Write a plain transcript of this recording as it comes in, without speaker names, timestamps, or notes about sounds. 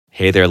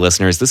Hey there,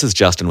 listeners. This is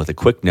Justin with a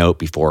quick note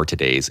before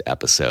today's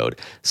episode.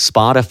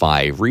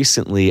 Spotify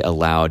recently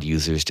allowed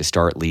users to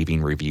start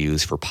leaving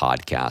reviews for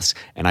podcasts,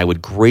 and I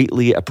would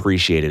greatly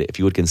appreciate it if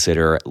you would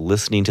consider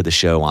listening to the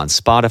show on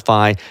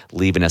Spotify,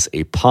 leaving us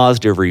a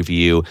positive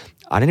review.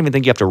 I don't even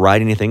think you have to write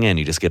anything in.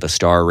 You just give a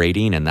star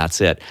rating and that's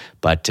it.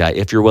 But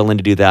if you're willing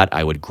to do that,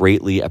 I would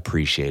greatly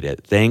appreciate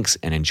it. Thanks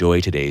and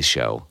enjoy today's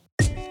show.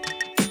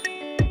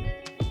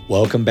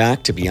 Welcome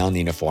back to Beyond the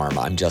Uniform.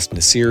 I'm Justin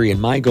Nassiri, and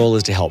my goal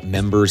is to help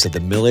members of the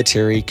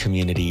military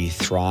community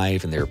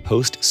thrive in their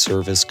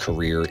post-service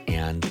career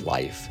and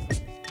life.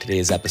 Today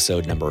is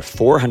episode number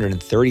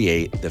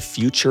 438, The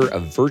Future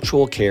of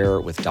Virtual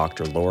Care with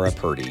Dr. Laura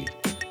Purdy.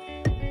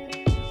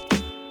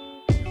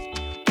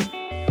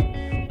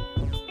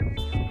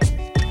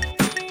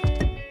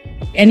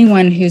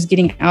 Anyone who's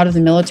getting out of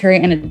the military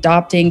and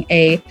adopting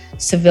a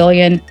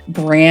civilian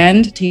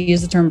brand, to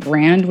use the term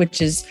brand,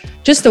 which is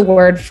just a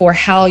word for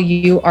how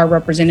you are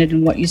represented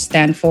and what you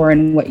stand for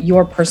and what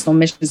your personal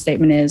mission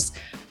statement is.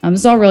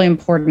 It's all really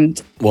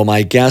important. Well,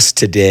 my guest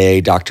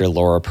today, Dr.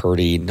 Laura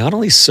Purdy, not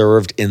only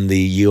served in the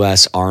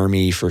U.S.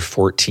 Army for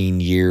 14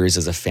 years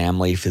as a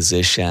family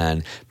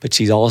physician, but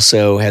she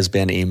also has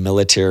been a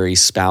military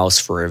spouse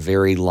for a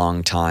very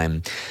long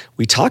time.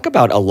 We talk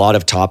about a lot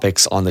of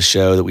topics on the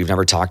show that we've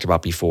never talked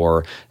about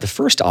before. The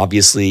first,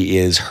 obviously,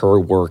 is her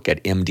work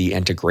at MD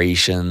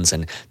Integrations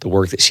and the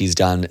work that she's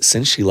done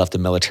since she left the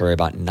military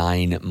about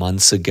 9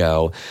 months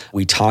ago.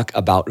 We talk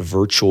about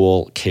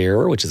virtual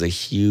care, which is a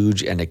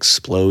huge and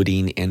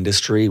exploding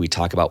industry. We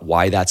talk about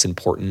why that's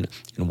important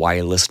and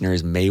why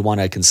listeners may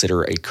want to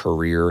consider a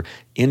career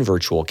in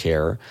virtual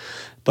care.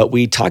 But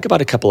we talk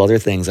about a couple other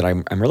things that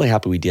I'm really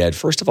happy we did.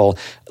 First of all,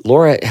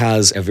 Laura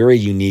has a very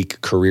unique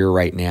career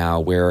right now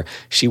where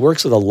she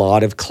works with a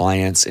lot of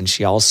clients and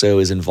she also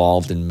is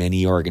involved in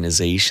many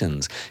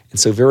organizations. And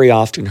so very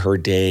often her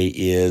day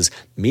is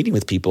meeting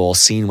with people,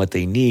 seeing what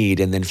they need,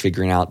 and then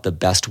figuring out the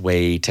best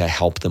way to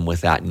help them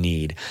with that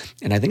need.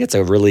 And I think it's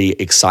a really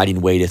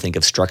exciting way to think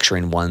of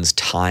structuring one's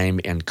time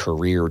and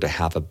career to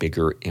have a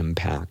bigger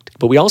impact.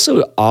 But we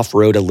also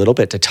off-road a little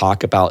bit to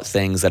talk about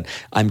things that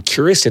I'm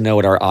curious to know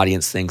what our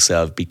audience thinks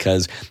of,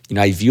 because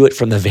I view it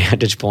from the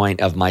vantage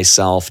point of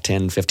myself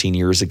 10, 15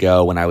 years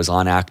ago when I was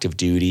on active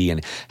duty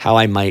and how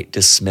I might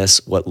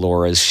dismiss what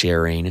Laura's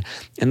sharing.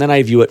 And then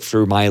I view it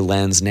through my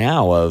lens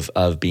now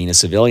of being a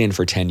civilian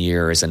for 10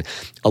 years and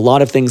a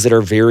lot of things that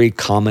are very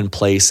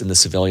commonplace in the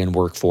civilian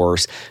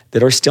workforce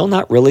that are still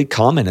not really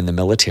common in the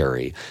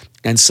military.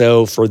 And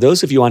so for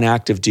those of you on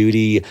active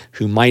duty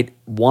who might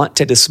want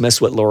to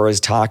dismiss what Laura is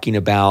talking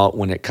about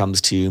when it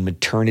comes to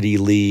maternity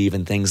leave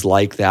and things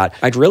like that,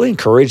 I'd really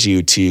encourage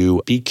you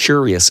to be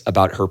curious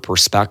about her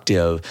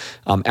perspective.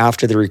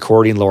 After the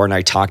recording, Laura and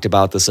I talked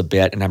about this a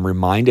bit, and I'm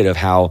reminded of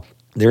how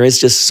there is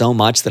just so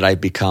much that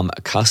I've become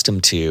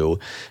accustomed to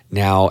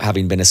now,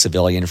 having been a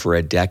civilian for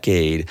a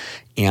decade.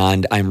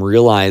 And I'm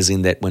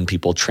realizing that when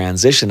people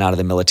transition out of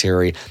the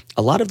military,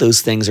 a lot of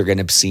those things are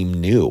going to seem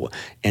new.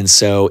 And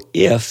so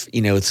if,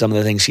 some of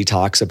the things she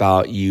talks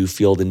about, you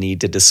feel the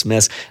need to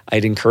dismiss,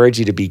 I'd encourage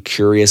you to be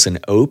curious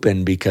and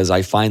open, because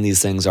I find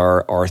these things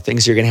are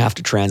things you're going to have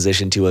to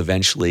transition to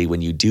eventually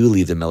when you do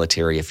leave the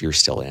military if you're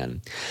still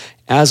in.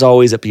 As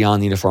always, at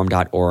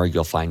beyondtheuniform.org,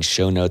 you'll find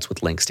show notes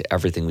with links to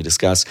everything we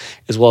discuss,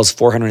 as well as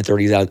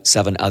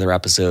 437 other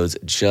episodes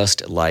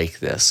just like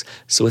this.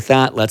 So with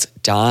that, let's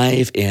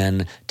dive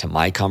in to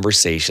my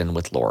conversation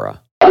with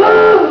Laura.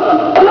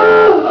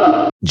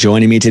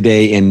 Joining me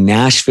today in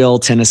Nashville,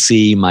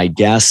 Tennessee, my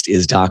guest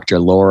is Dr.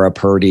 Laura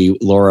Purdy.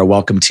 Laura,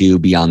 welcome to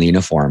Beyond the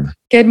Uniform.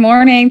 Good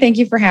morning. Thank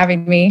you for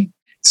having me.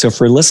 So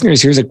for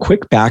listeners, here's a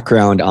quick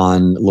background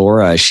on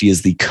Laura. She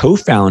is the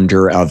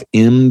co-founder of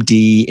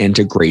MD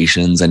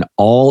Integrations, an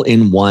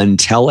all-in-one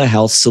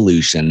telehealth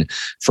solution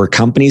for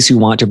companies who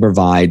want to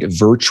provide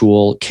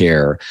virtual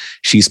care.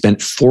 She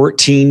spent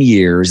 14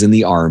 years in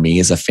the Army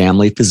as a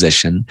family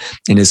physician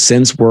and has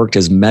since worked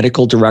as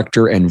medical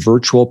director and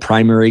virtual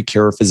primary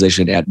care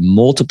physician at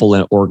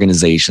multiple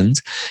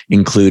organizations,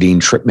 including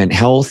Tripment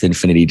Health,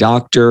 Infinity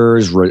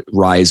Doctors,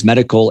 Rise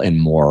Medical, and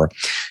more.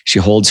 She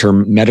holds her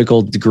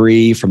medical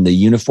degree from the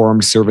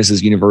Uniformed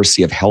Services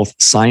University of Health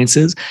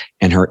Sciences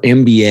and her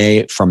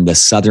MBA from the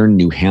Southern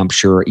New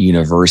Hampshire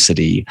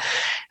University.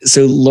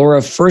 So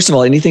Laura, first of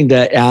all, anything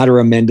to add or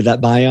amend to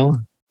that bio?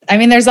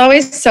 There's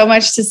always so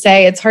much to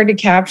say. It's hard to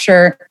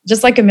capture,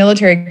 just like a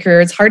military career,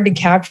 it's hard to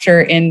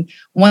capture in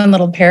one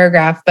little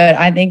paragraph, but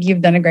I think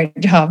you've done a great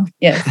job.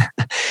 Yes.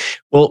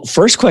 Well,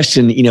 first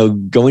question,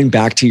 going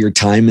back to your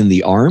time in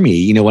the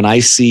Army, when I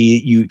see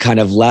you kind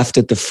of left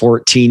at the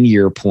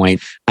 14-year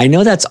point, I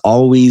know that's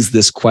always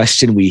this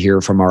question we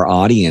hear from our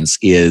audience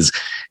is,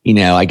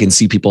 I can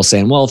see people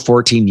saying, well,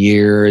 14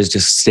 years,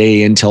 just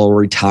stay until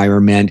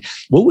retirement.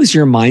 What was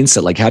your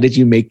mindset? Like, how did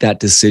you make that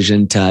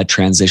decision to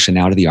transition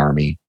out of the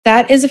Army?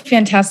 That is a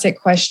fantastic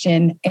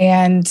question.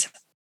 And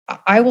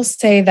I will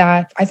say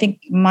that I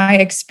think my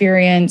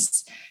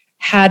experience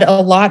had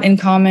a lot in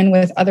common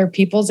with other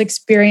people's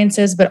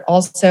experiences, but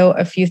also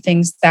a few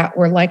things that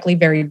were likely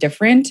very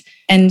different.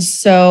 And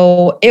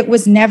so it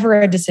was never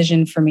a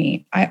decision for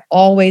me. I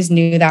always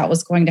knew that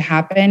was going to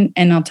happen.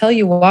 And I'll tell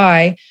you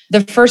why.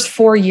 The first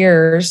 4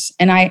 years,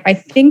 and I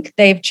think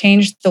they've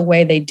changed the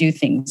way they do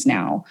things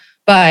now.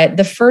 But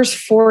the first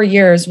 4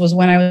 years was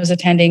when I was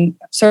attending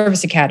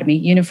Service Academy.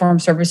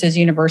 Uniformed Services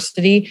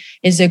University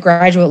is a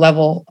graduate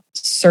level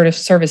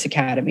service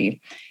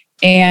academy.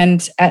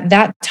 And at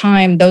that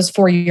time, those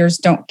 4 years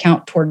don't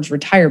count towards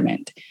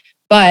retirement.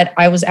 But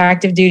I was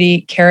active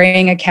duty,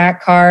 carrying a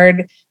CAT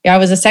card. I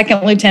was a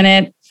second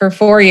lieutenant for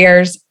 4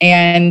 years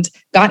and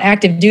got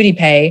active duty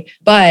pay.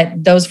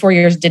 But those 4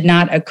 years did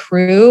not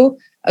accrue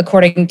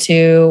according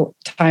to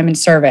time in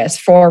service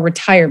for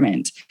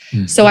retirement.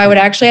 Mm-hmm. So I would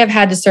actually have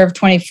had to serve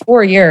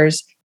 24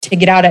 years to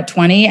get out at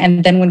 20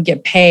 and then would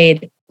get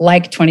paid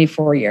like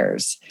 24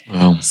 years.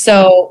 Wow.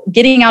 So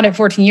getting out at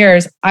 14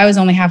 years, I was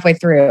only halfway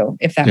through,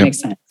 if that makes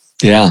sense.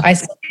 Yeah. I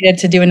still needed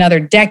to do another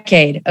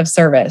decade of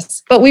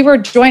service. But we were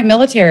joint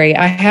military.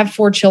 I have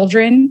 4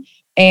 children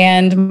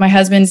and my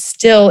husband's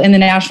still in the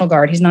National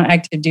Guard. He's not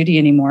active duty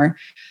anymore.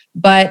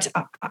 But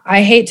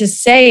I hate to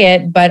say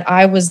it, but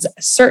I was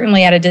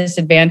certainly at a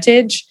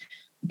disadvantage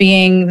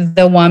being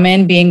the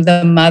woman, being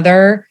the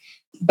mother,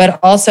 but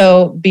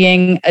also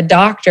being a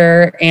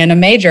doctor and a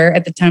major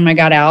at the time I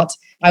got out.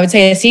 I would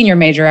say a senior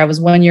major. I was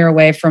 1 year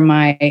away from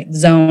my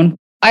zone.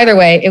 Either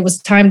way, it was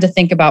time to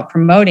think about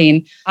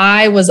promoting.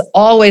 I was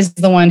always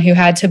the one who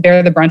had to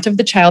bear the brunt of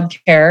the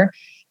childcare,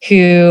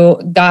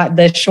 who got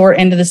the short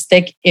end of the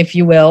stick, if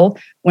you will,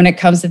 when it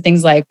comes to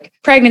things like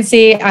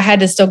pregnancy. I had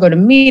to still go to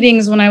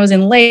meetings when I was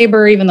in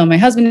labor, even though my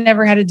husband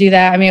never had to do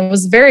that. I mean, it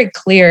was very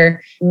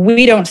clear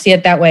we don't see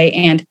it that way.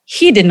 And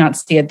he did not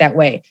see it that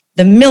way.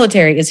 The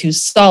military is who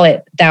saw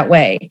it that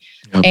way.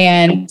 Yep.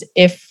 And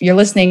if you're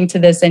listening to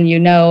this and you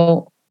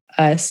know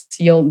us,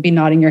 you'll be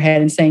nodding your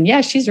head and saying, yeah,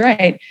 she's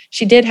right.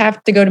 She did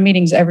have to go to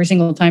meetings every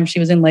single time she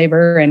was in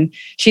labor. And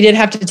she did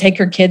have to take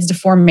her kids to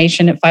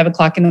formation at 5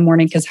 o'clock in the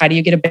morning, because how do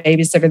you get a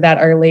babysitter that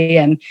early?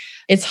 And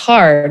it's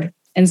hard.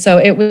 And so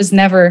it was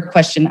never a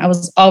question. I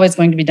was always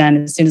going to be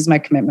done as soon as my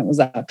commitment was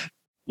up.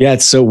 Yeah,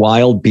 it's so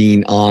wild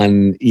being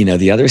on,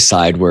 the other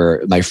side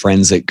where my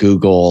friends at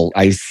Google,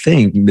 I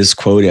think,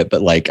 misquote it,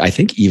 but I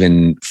think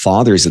even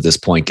fathers at this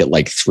point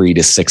get 3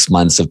 to 6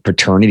 months of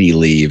paternity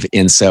leave.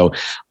 And so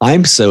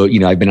I've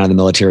been out of the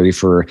military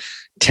for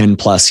 10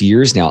 plus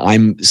years now.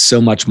 I'm so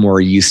much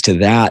more used to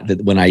that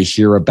when I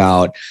hear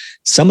about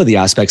some of the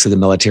aspects of the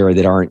military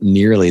that aren't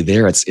nearly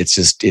there,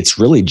 it's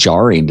really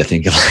jarring to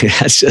think of.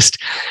 That's just,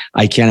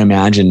 I can't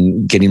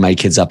imagine getting my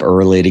kids up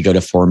early to go to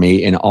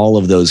formate and all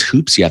of those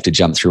hoops you have to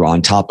jump through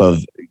on top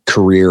of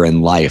career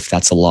and life.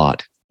 That's a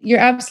lot. You're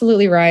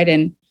absolutely right.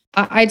 And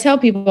I tell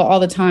people all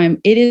the time,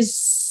 it is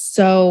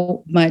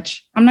so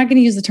much. I'm not going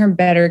to use the term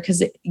better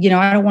because,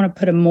 I don't want to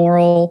put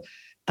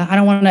I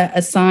don't want to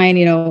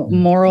assign,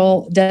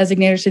 moral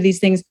designators to these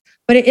things,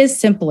 but it is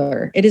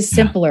simpler. It is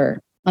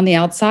simpler on the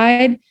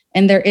outside,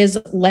 and there is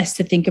less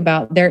to think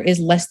about. There is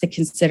less to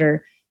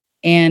consider.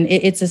 And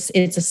it's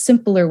a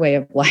simpler way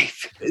of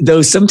life.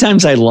 Though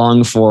sometimes I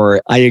long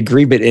for, I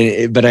agree,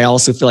 but I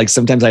also feel like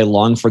sometimes I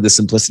long for the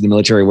simplicity of the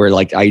military where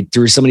there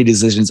were so many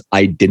decisions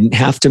I didn't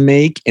have to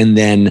make. And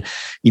then,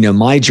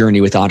 my journey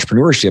with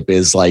entrepreneurship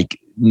is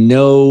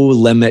no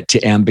limit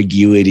to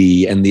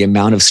ambiguity, and the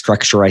amount of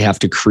structure I have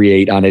to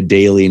create on a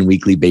daily and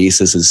weekly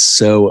basis is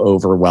so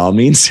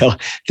overwhelming. So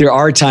there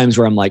are times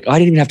where I'm I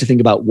didn't even have to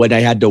think about what I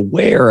had to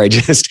wear. I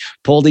just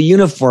pulled a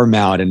uniform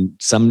out, and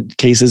some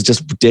cases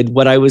just did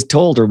what I was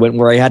told or went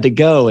where I had to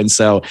go. And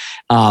so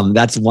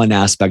that's one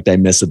aspect I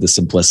miss of the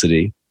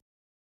simplicity.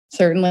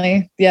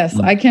 Certainly. Yes,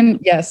 I can.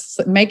 Yes.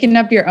 Making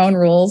up your own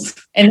rules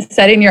and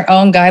setting your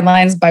own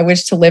guidelines by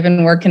which to live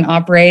and work and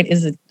operate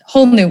is a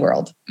whole new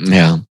world.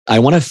 Yeah. I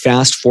want to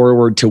fast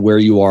forward to where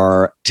you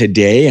are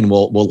today, and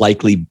we'll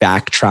likely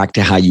backtrack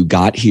to how you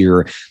got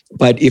here.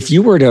 But if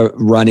you were to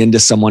run into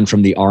someone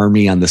from the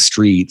Army on the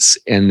streets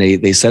and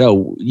they said,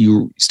 oh,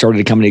 you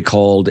started a company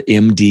called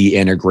MD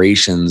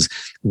Integrations,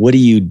 what do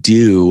you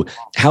do?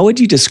 How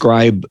would you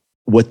describe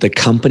what the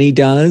company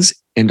does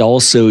and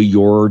also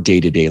your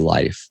day-to-day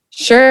life?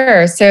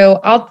 Sure. So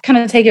I'll kind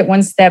of take it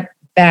one step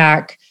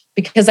back,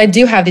 because I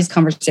do have these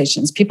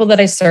conversations. People that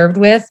I served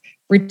with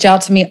reach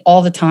out to me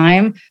all the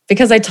time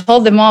because I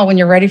told them all, when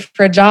you're ready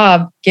for a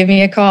job, give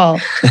me a call,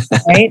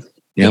 right?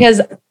 Yep.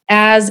 Because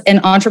as an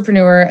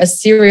entrepreneur, a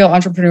serial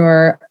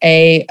entrepreneur,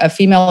 a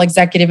female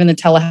executive in the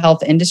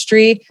telehealth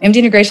industry, MD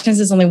Integrations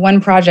is only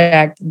one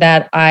project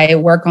that I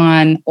work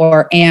on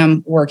or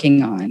am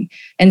working on.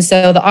 And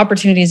so the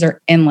opportunities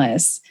are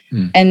endless.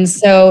 And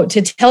so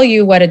to tell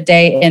you what a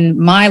day in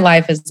my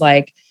life is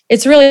like,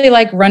 it's really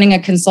like running a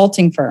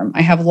consulting firm.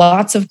 I have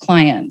lots of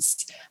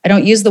clients. I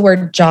don't use the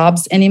word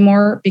jobs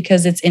anymore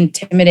because it's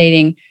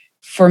intimidating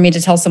for me to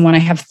tell someone I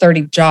have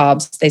 30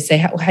 jobs. They say,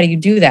 how do you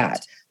do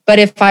that? But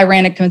if I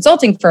ran a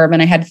consulting firm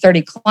and I had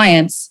 30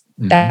 clients,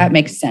 that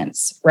makes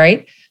sense,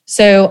 right?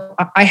 So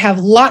I have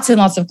lots and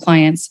lots of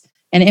clients,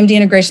 And MD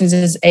Integrations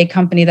is a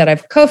company that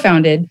I've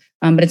co-founded,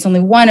 but it's only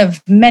one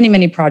of many,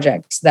 many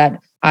projects that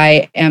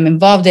I am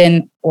involved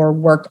in or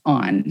work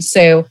on.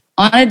 So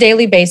on a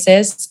daily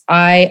basis,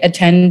 I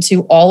attend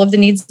to all of the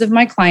needs of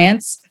my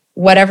clients,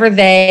 whatever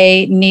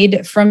they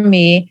need from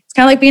me. It's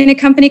kind of like being a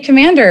company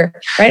commander,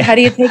 right? How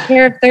do you take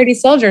care of 30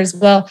 soldiers?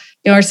 Well,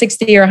 or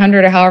 60 or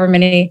 100 or however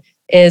many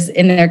is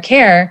in their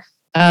care.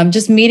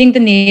 Just meeting the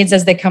needs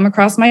as they come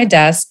across my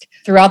desk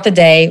throughout the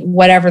day,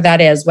 whatever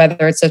that is,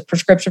 whether it's a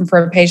prescription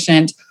for a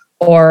patient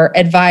or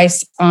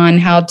advice on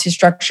how to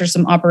structure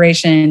some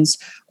operations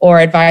or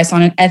advice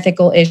on an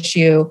ethical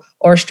issue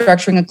or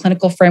structuring a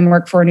clinical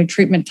framework for a new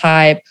treatment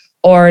type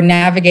or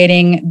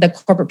navigating the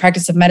corporate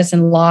practice of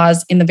medicine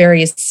laws in the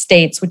various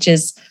states, which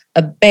is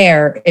a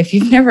bear. If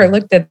you've never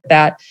looked at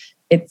that,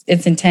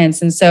 it's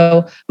intense. And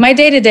so my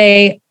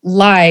day-to-day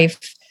life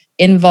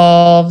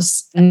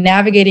involves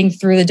navigating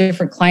through the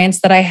different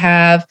clients that I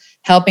have,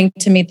 helping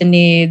to meet the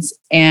needs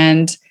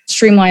and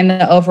streamline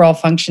the overall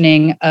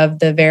functioning of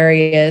the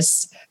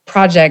various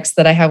projects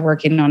that I have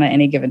working on at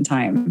any given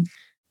time.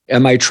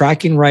 Am I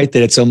tracking right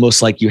that it's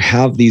almost like you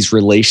have these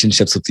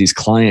relationships with these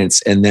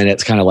clients and then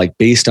it's kind of like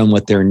based on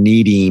what they're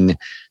needing,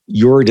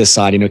 you're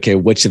deciding, okay,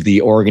 which of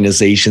the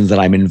organizations that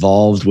I'm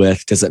involved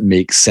with, does it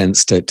make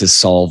sense to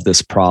solve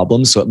this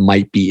problem? So it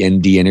might be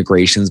MD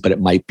Integrations, but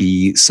it might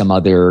be some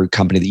other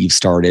company that you've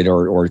started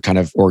or kind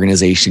of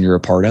organization you're a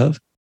part of?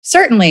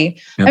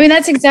 Certainly. Yep. I mean,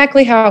 that's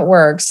exactly how it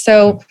works.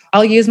 So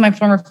I'll use my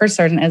former first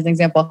sergeant as an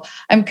example.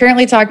 I'm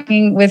currently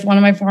talking with one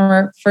of my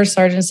former first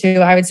sergeants who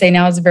I would say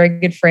now is a very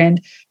good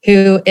friend,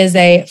 who is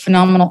a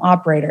phenomenal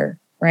operator,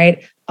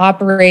 right?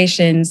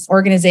 Operations,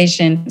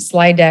 organization,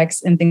 slide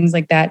decks, and things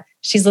like that.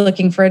 She's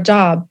looking for a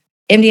job.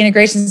 MD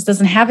Integrations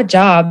doesn't have a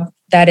job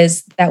that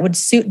would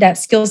suit that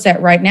skill set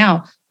right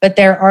now, but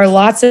there are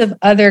lots of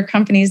other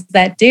companies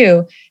that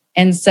do.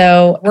 And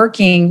so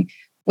working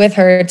with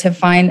her to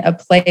find a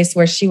place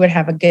where she would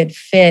have a good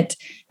fit.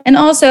 And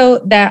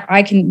also that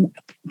I can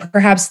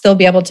perhaps still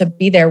be able to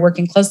be there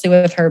working closely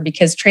with her,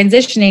 because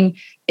transitioning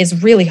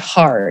is really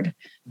hard.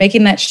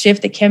 Making that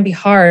shift, it can be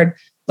hard.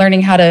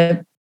 Learning how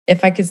to,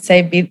 if I could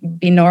say,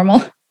 be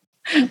normal,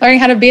 learning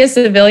how to be a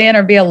civilian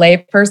or be a lay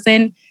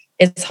person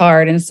is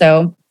hard. And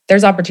so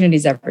there's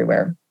opportunities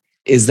everywhere.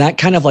 Is that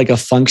kind of like a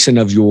function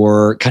of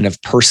your kind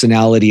of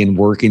personality and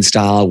working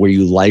style where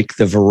you like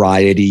the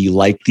variety, you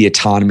like the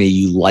autonomy,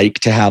 you like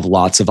to have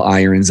lots of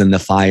irons in the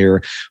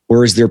fire?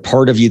 Or is there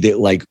part of you that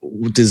like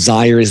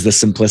desires the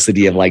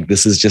simplicity of like,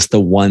 this is just the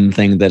one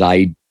thing that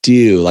I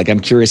do? Like, I'm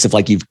curious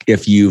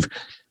if you've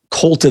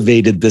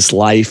cultivated this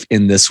life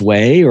in this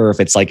way, or if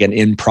it's like an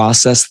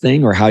in-process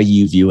thing, or how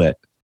you view it.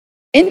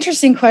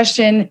 Interesting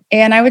question.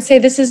 And I would say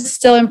this is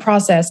still in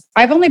process.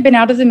 I've only been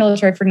out of the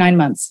military for 9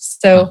 months.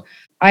 So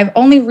I've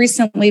only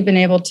recently been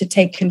able to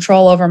take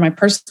control over my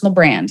personal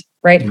brand,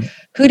 right? Mm-hmm.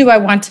 Who do I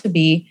want to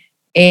be?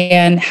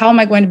 And how am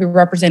I going to be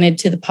represented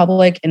to the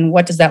public? And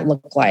what does that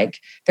look like?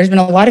 There's been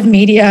a lot of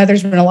media.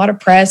 There's been a lot of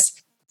press.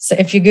 So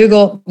if you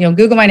Google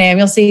my name,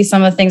 you'll see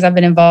some of the things I've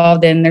been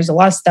involved in. There's a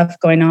lot of stuff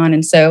going on.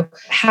 And so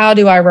how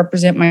do I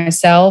represent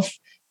myself?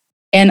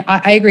 And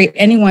I agree,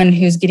 anyone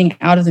who's getting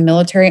out of the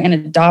military and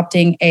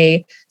adopting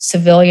a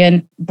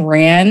civilian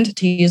brand,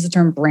 to use the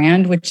term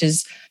brand, which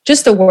is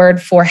just a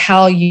word for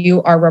how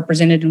you are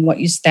represented and what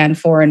you stand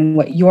for and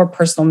what your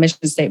personal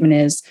mission statement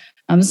is.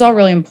 This is all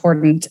really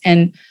important.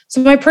 And so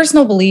my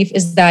personal belief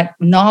is that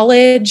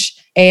knowledge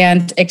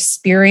and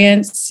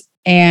experience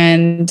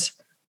and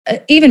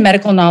even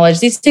medical knowledge,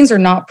 these things are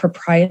not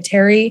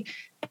proprietary.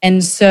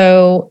 And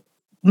so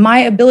my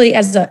ability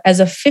as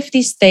a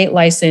 50 state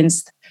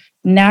licensed,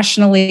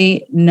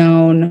 nationally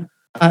known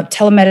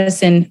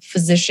telemedicine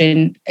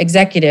physician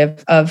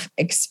executive of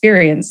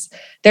experience,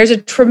 there's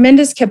a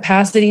tremendous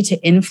capacity to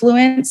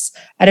influence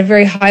at a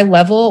very high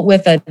level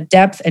with a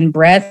depth and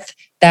breadth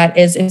that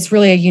is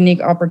really a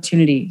unique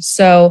opportunity.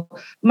 So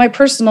my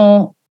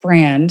personal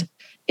brand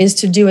is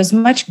to do as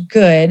much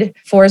good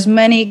for as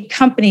many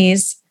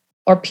companies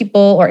or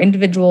people or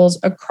individuals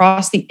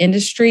across the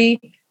industry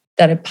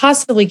that I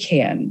possibly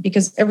can,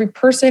 because every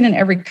person and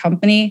every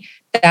company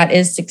that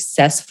is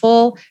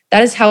successful,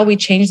 that is how we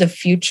change the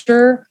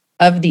future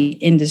of the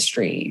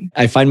industry.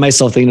 I find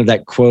myself thinking of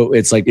that quote.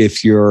 It's like,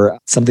 if you're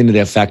something to the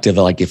effect of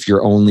like, if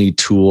your only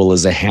tool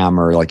is a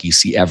hammer, like you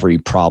see every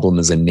problem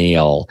as a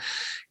nail.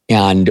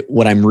 And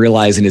what I'm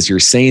realizing as you're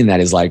saying that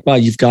is like, well,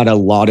 you've got a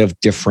lot of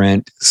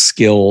different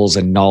skills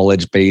and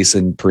knowledge base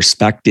and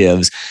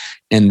perspectives.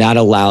 And that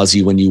allows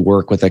you, when you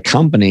work with a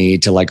company,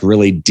 to like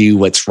really do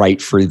what's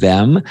right for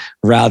them,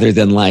 rather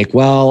than like,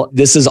 well,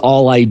 this is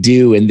all I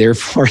do, and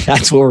therefore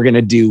that's what we're going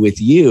to do with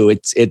you.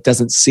 It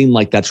doesn't seem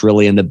like that's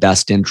really in the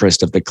best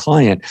interest of the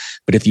client.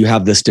 But if you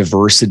have this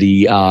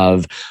diversity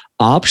of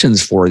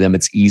options for them,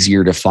 it's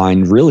easier to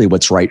find really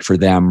what's right for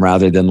them,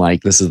 rather than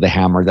like, this is the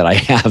hammer that I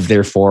have,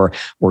 therefore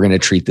we're going to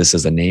treat this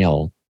as a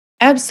nail.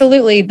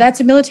 Absolutely. That's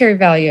a military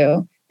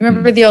value.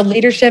 Remember the old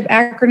leadership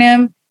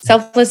acronym,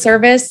 selfless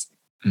service?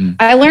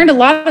 I learned a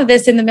lot of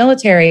this in the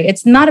military.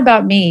 It's not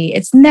about me.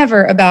 It's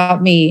never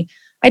about me.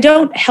 I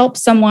don't help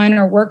someone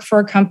or work for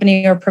a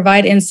company or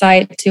provide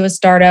insight to a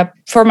startup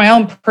for my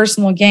own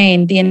personal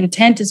gain. The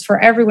intent is for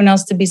everyone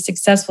else to be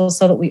successful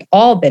so that we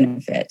all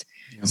benefit.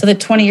 So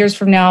that 20 years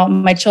from now,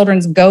 my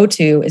children's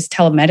go-to is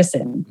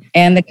telemedicine.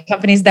 And the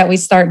companies that we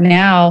start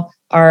now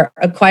are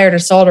acquired or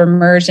sold or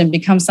merged and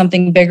become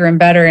something bigger and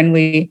better. And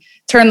we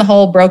turn the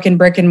whole broken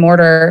brick and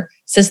mortar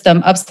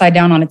system upside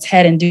down on its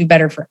head and do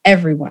better for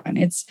everyone.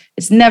 It's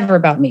never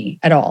about me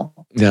at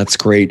all. That's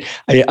great.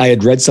 I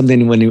had read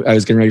something when I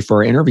was getting ready for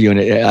our interview, and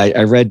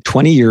I read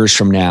 20 years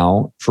from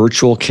now,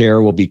 virtual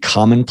care will be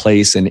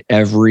commonplace in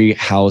every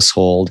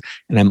household.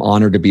 And I'm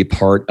honored to be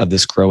part of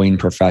this growing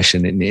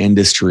profession and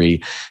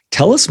industry.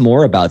 Tell us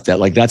more about that.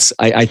 Like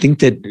I think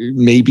that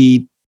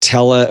maybe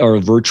or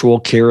virtual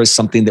care is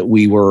something that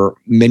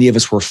many of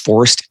us were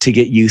forced to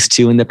get used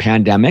to in the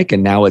pandemic,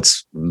 and now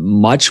it's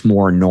much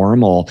more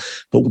normal.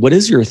 But what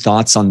is your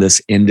thoughts on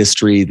this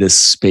industry, this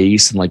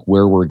space, and like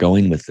where we're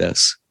going with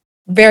this?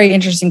 Very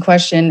interesting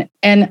question.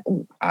 And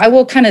I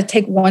will kind of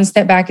take one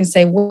step back and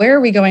say, where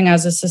are we going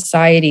as a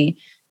society?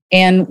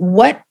 And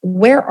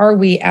where are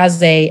we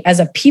as a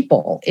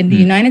people in the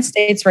United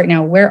States right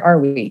now? Where are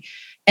we?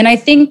 And I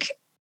think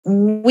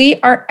we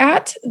are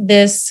at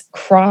this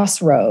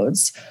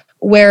crossroads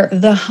where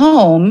the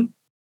home,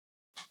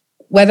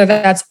 whether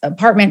that's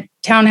apartment,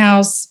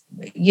 townhouse,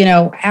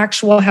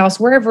 actual house,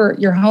 wherever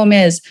your home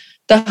is,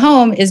 the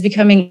home is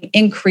becoming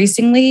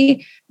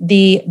increasingly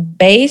the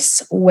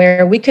base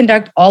where we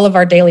conduct all of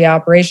our daily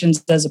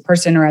operations as a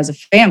person or as a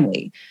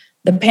family.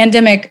 The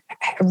pandemic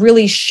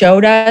really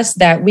showed us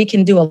that we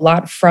can do a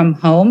lot from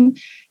home.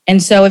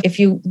 And so if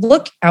you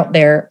look out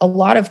there, a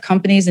lot of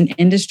companies and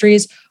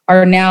industries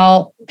are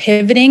now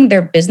pivoting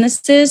their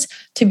businesses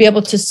to be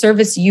able to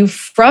service you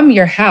from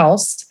your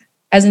house.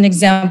 As an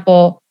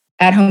example,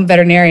 at-home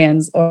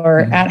veterinarians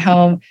or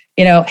at-home,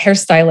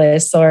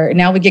 hairstylists, or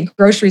now we get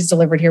groceries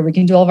delivered here. We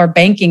can do all of our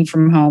banking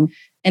from home.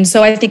 And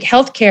so I think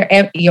healthcare,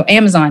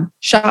 Amazon,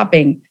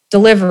 shopping,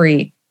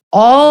 delivery,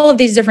 all of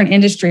these different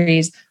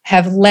industries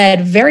have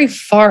led very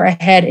far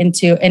ahead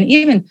into, and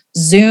even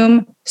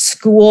Zoom,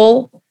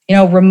 school,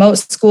 remote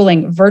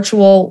schooling,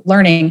 virtual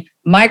learning,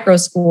 micro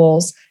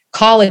schools,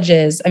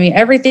 colleges. I mean,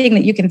 everything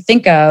that you can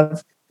think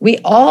of, we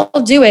all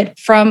do it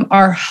from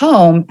our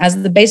home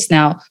as the base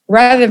now,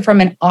 rather than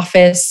from an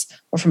office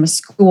or from a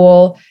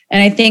school.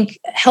 And I think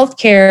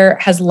healthcare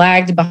has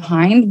lagged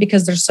behind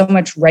because there's so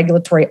much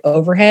regulatory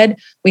overhead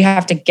we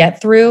have to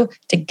get through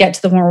to get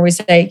to the point where we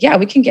say, yeah,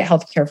 we can get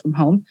healthcare from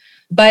home.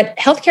 But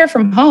healthcare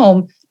from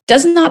home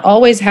does not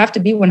always have to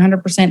be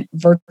 100%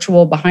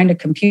 virtual behind a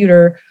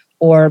computer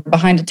or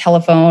behind a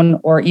telephone,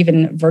 or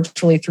even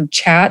virtually through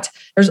chat.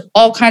 There's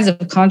all kinds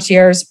of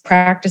concierge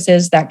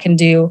practices that can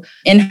do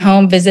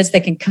in-home visits. They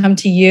can come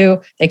to you.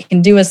 They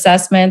can do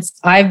assessments.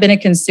 I've been a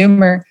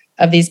consumer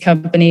of these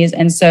companies.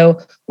 And so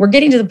we're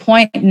getting to the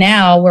point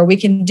now where we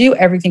can do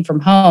everything from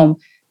home,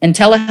 and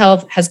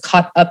telehealth has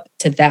caught up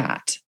to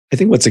that. I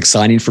think what's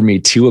exciting for me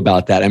too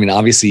about that, I mean,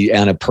 obviously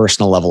on a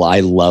personal level, I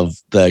love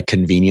the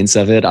convenience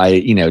of it.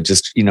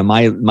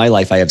 My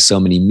life, I have so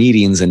many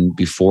meetings, and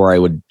before I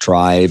would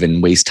drive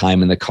and waste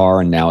time in the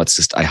car, and now it's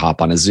just, I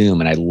hop on a Zoom,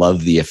 and I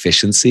love the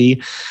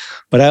efficiency.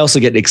 But I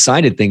also get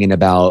excited thinking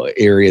about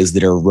areas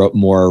that are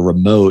more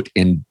remote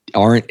and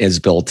aren't as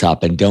built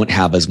up and don't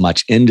have as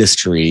much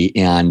industry.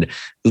 And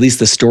at least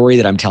the story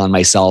that I'm telling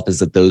myself is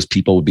that those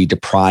people would be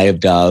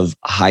deprived of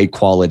high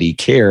quality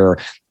care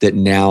that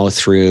now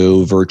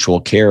through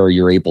virtual care,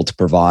 you're able to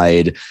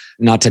provide,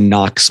 not to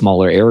knock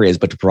smaller areas,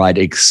 but to provide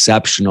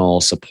exceptional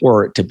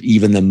support to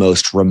even the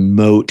most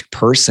remote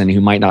person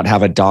who might not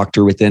have a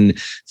doctor within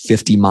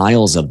 50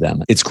 miles of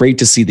them. It's great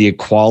to see the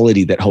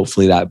equality that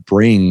hopefully that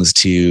brings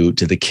to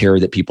the care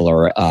that people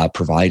are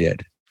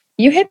provided.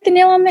 You hit the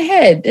nail on the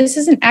head. This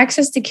is an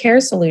access to care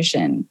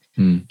solution.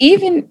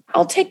 Even,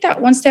 I'll take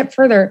that one step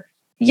further.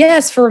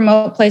 Yes, for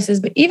remote places,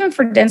 but even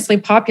for densely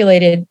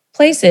populated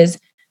places,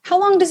 how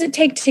long does it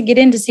take to get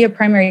in to see a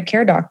primary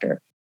care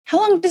doctor? How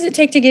long does it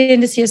take to get in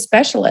to see a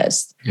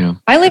specialist? Yeah.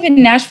 I live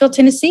in Nashville,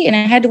 Tennessee, and I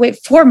had to wait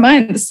 4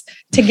 months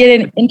to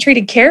get an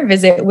in-treated care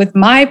visit with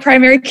my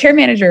primary care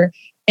manager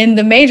in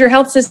the major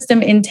health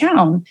system in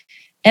town.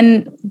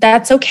 And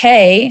that's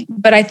okay,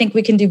 but I think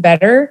we can do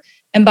better.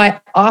 And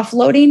by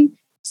offloading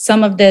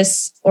some of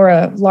this, or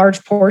a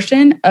large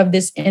portion of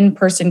this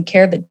in-person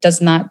care that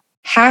does not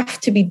have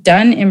to be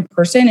done in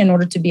person in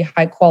order to be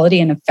high quality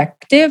and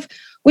effective,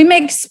 we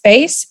make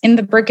space in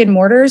the brick and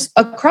mortars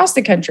across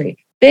the country,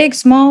 big,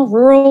 small,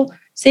 rural,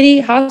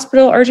 city,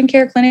 hospital, urgent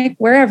care clinic,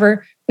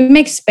 wherever. We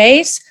make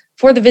space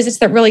for the visits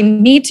that really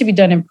need to be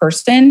done in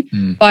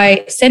person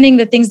by sending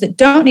the things that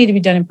don't need to be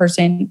done in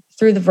person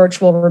through the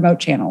virtual remote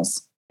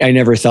channels. I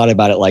never thought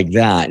about it like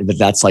that, but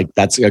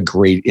that's a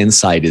great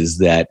insight, is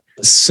that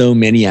So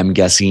many, I'm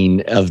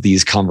guessing, of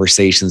these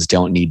conversations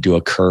don't need to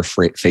occur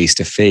face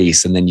to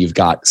face. And then you've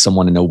got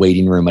someone in a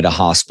waiting room at a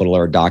hospital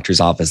or a doctor's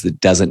office that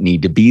doesn't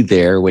need to be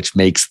there, which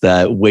makes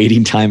the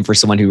waiting time for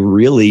someone who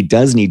really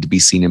does need to be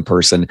seen in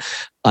person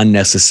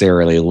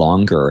unnecessarily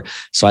longer.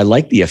 So I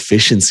like the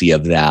efficiency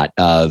of that,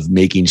 of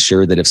making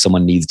sure that if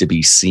someone needs to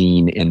be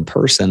seen in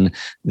person,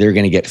 they're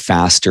going to get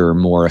faster,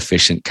 more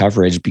efficient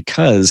coverage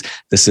because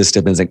the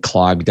system isn't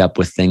clogged up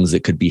with things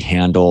that could be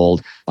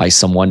handled by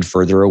someone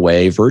further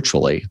away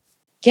virtually.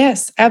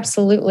 Yes,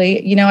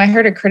 absolutely. I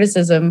heard a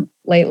criticism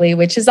lately,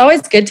 which is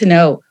always good to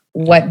know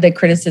what the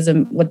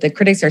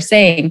critics are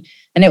saying.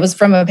 And it was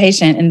from a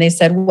patient. And they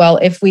said, well,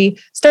 if we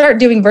start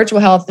doing virtual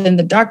health, then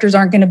the doctors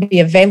aren't going to be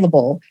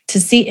available to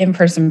see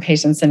in-person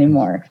patients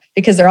anymore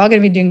because they're all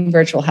going to be doing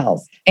virtual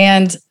health.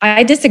 And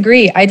I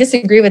disagree. I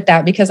disagree with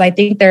that because I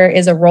think there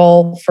is a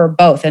role for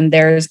both. And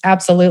there's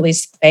absolutely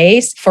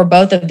space for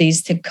both of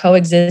these to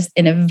coexist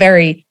in a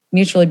very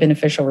mutually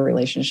beneficial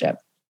relationship.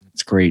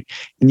 That's great.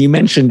 And you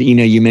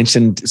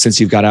mentioned since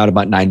you've got out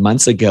about 9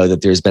 months ago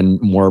that there's been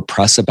more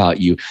press about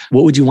you.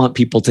 What would you want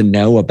people to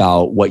know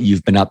about what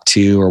you've been up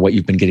to or what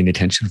you've been getting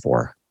attention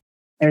for?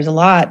 There's a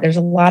lot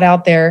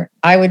out there.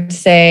 I would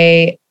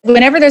say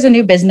whenever there's a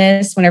new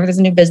business or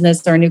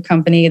a new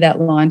company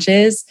that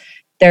launches,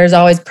 there's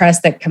always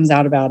press that comes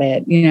out about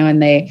it,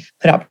 and they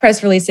put out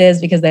press releases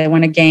because they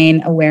want to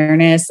gain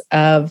awareness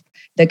of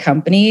the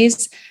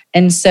companies.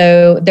 And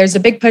so there's a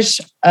big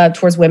push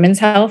towards women's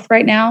health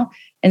right now.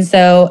 And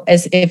so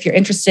if you're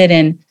interested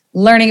in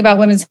learning about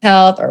women's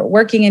health or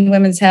working in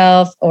women's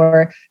health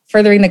or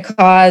furthering the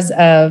cause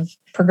of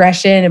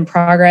progression and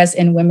progress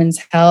in women's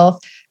health,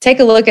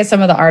 take a look at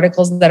some of the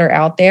articles that are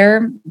out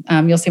there.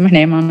 You'll see my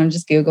name on them,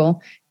 just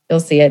Google, you'll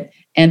see it.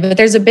 But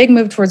there's a big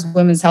move towards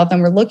women's health,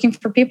 and we're looking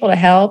for people to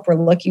help. We're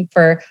looking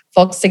for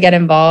folks to get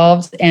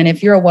involved. And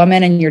if you're a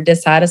woman and you're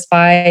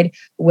dissatisfied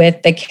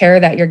with the care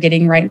that you're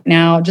getting right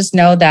now, just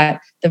know that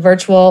the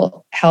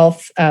virtual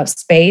health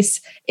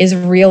space is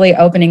really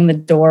opening the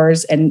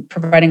doors and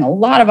providing a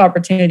lot of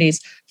opportunities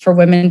for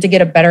women to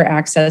get a better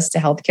access to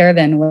healthcare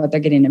than what they're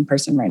getting in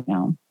person right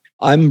now.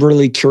 I'm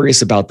really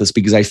curious about this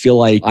because I feel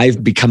like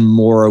I've become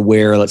more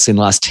aware, let's say in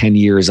the last 10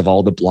 years, of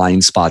all the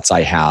blind spots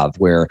I have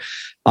where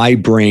I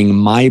bring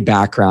my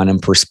background and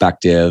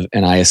perspective,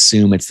 and I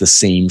assume it's the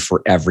same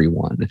for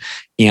everyone.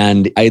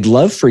 And I'd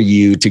love for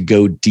you to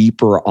go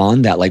deeper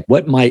on that. Like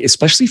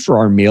especially for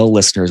our male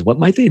listeners, what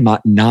might they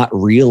not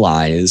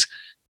realize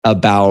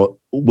about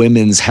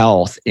women's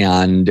health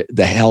and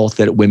the health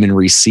that women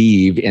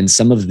receive and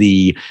some of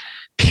the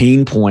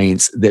pain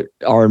points that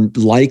are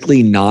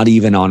likely not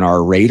even on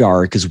our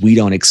radar because we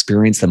don't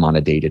experience them on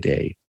a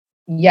day-to-day?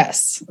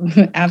 Yes,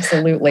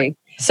 absolutely.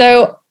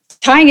 So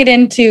tying it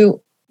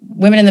into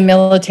women in the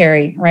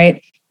military,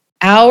 right?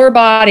 Our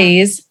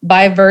bodies,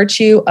 by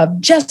virtue of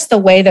just the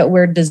way that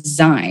we're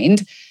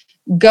designed,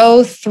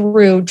 go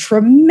through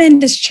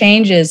tremendous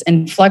changes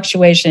and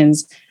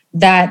fluctuations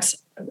that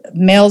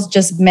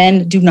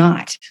men do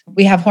not.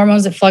 We have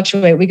hormones that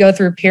fluctuate. We go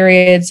through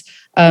periods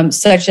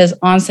such as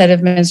onset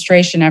of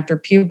menstruation after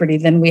puberty.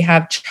 Then we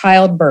have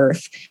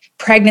childbirth.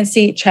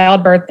 Pregnancy,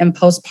 childbirth, and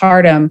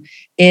postpartum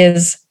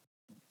is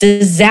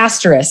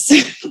disastrous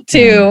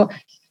to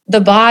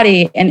the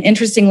body. And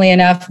interestingly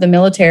enough, the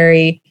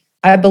military,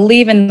 I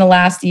believe in the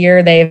last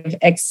year, they've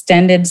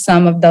extended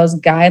some of those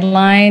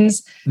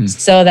guidelines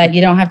so that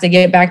you don't have to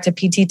get back to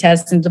PT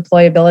tests and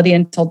deployability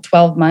until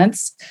 12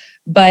 months.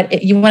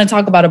 But you want to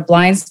talk about a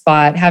blind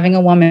spot, having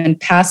a woman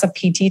pass a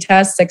PT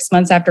test 6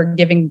 months after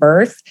giving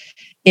birth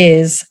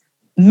is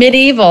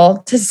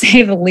medieval, to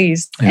say the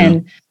least,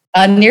 and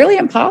nearly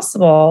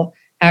impossible,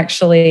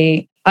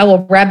 actually. I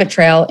will rabbit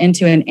trail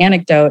into an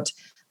anecdote.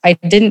 I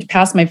didn't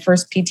pass my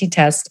first PT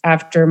test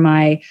after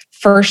my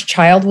first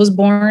child was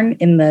born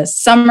in the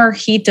summer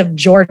heat of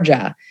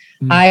Georgia.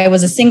 I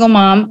was a single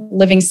mom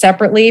living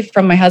separately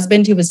from my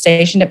husband, who was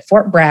stationed at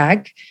Fort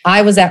Bragg.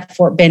 I was at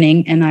Fort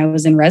Benning and I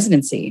was in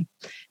residency.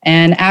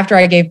 And after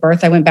I gave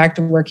birth, I went back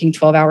to working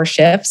 12-hour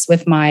shifts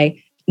with my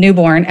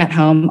newborn at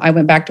home. I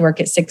went back to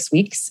work at 6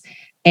 weeks,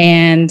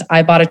 and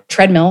I bought a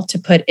treadmill to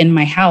put in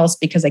my house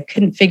because I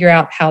couldn't figure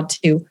out how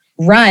to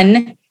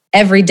run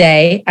every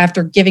day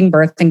after giving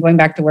birth and going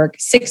back to work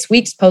 6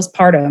 weeks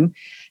postpartum.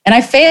 And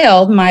I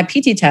failed my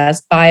PT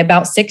test by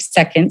about 6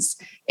 seconds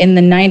in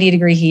the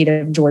 90-degree heat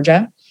of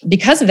Georgia.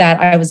 Because of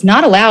that, I was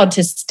not allowed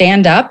to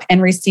stand up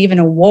and receive an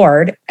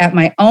award at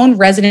my own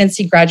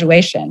residency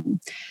graduation.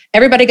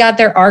 Everybody got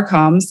their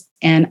RCOMs,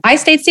 and I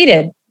stayed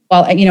seated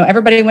while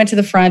everybody went to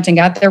the front and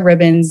got their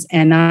ribbons,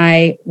 and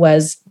I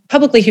was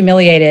publicly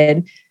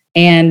humiliated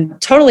and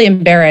totally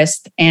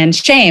embarrassed and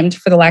shamed,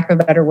 for the lack of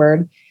a better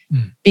word,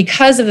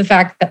 because of the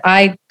fact that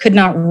I could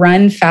not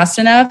run fast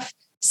enough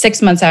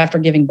 6 months after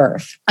giving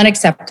birth.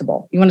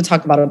 Unacceptable. You want to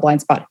talk about a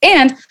blind spot.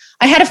 And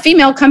I had a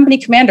female company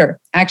commander,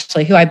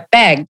 actually, who I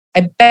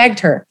begged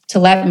her to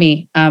let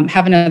me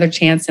have another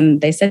chance,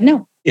 and they said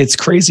no. It's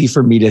crazy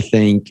for me to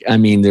think,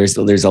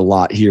 there's a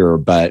lot here,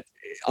 but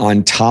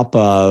on top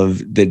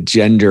of the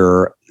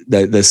gender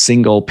the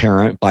single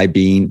parent by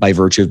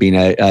virtue of being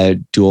a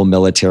dual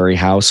military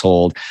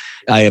household.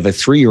 I have a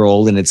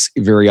 3-year-old, and it's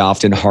very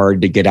often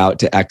hard to get out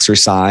to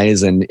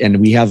exercise. And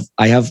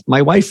I have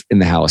my wife in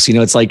the house.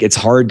 It's like, it's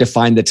hard to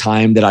find the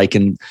time that I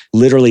can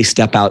literally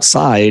step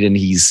outside and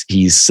he's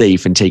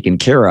safe and taken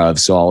care of.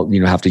 So I'll,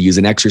 have to use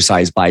an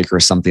exercise bike or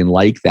something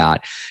like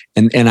that.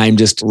 And I'm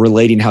just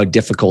relating how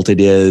difficult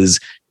it is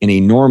in a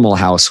normal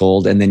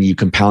household. And then you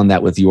compound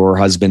that with your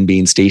husband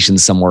being stationed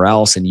somewhere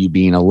else and you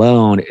being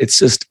alone.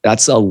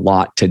 That's a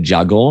lot to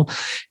juggle.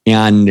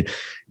 And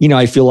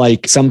I feel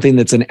like something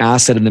that's an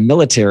asset in the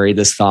military,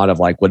 this thought of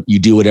like what you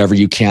do whatever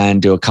you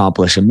can to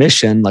accomplish a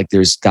mission, like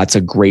that's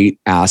a great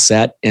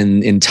asset.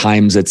 And in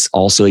times it's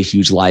also a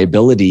huge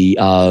liability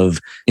of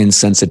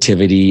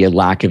insensitivity, a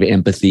lack of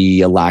empathy,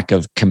 a lack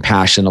of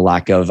compassion, a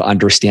lack of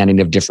understanding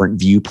of different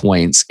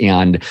viewpoints.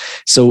 And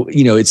so,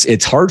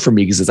 it's hard for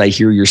me because as I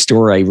hear your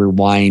story, I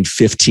rewind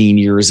 15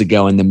 years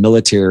ago in the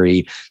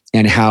military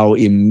and how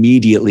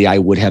immediately I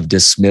would have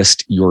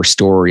dismissed your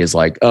story as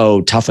like, oh,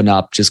 toughen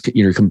up, just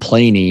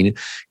complaining.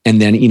 And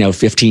then,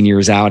 15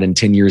 years out and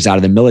 10 years out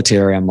of the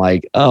military, I'm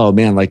like, oh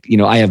man, like,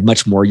 I have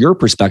much more your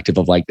perspective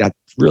of like, that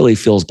really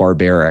feels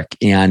barbaric.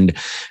 And,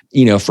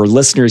 for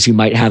listeners who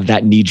might have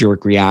that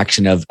knee-jerk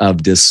reaction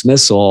of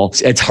dismissal,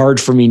 it's hard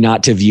for me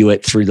not to view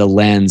it through the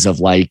lens of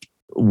like,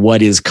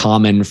 what is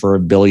common for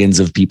billions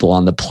of people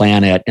on the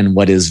planet and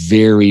what is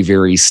very,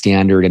 very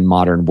standard in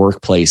modern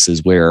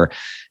workplaces where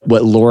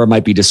what Laura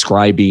might be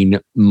describing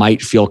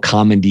might feel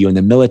common to you in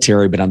the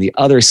military. But on the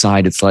other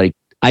side, it's like,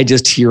 I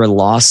just hear a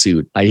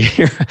lawsuit. I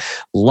hear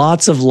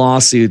lots of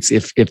lawsuits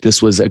if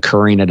this was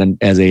occurring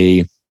as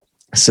a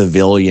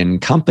civilian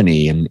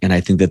company. And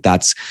I think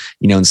that's,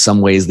 in some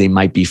ways they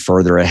might be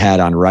further ahead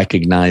on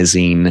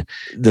recognizing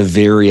the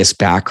various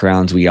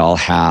backgrounds we all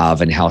have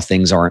and how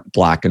things aren't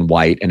black and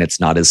white. And it's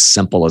not as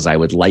simple as I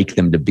would like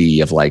them to be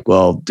of like,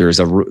 well,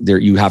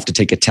 you have to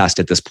take a test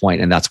at this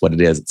point and that's what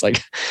it is. It's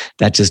like,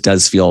 that just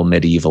does feel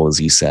medieval, as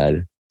you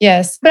said.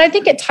 Yes. But I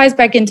think it ties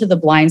back into the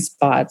blind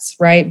spots,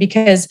 right?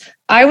 Because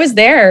I was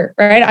there,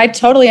 right? I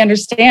totally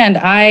understand.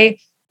 I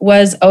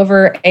was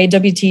over a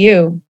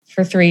WTU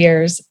for 3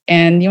 years.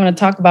 And you want to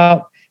talk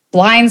about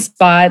blind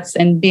spots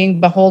and being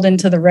beholden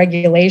to the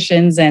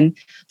regulations and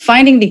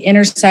finding the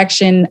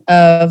intersection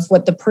of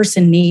what the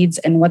person needs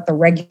and what the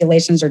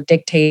regulations are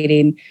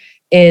dictating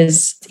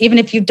is, even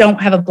if you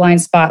don't have a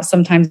blind spot,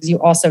 sometimes you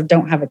also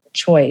don't have a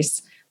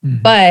choice.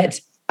 Mm-hmm.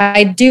 But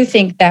I do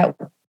think that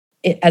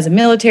as a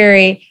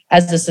military,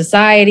 as a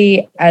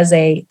society, as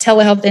a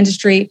telehealth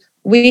industry,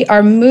 we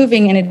are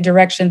moving in a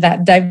direction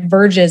that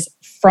diverges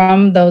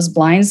from those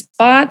blind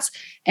spots.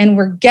 And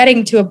we're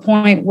getting to a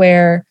point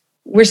where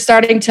we're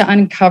starting to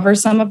uncover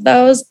some of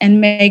those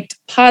and make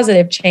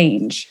positive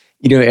change.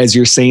 As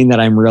you're saying that,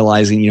 I'm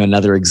realizing,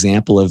 another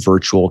example of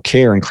virtual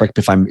care, and correct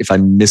me if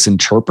I'm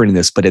misinterpreting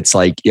this, but it's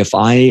like, if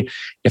I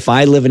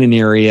live in an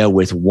area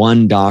with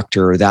one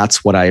doctor,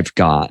 that's what I've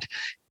got.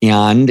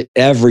 And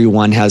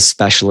everyone has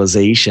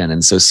specialization.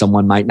 And so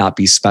someone might not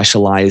be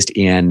specialized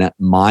in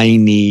my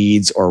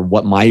needs or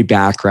what my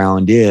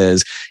background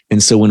is.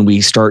 And so when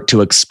we start to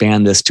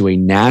expand this to a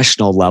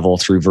national level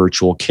through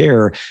virtual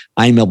care,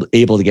 I'm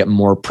able to get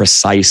more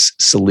precise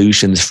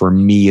solutions for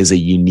me as a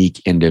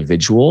unique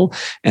individual.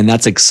 And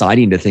that's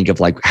exciting to think of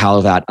like how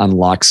that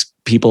unlocks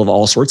people of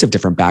all sorts of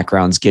different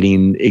backgrounds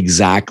getting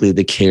exactly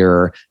the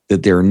care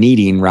that they're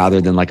needing rather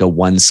than like a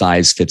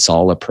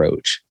one-size-fits-all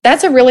approach.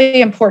 That's a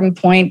really important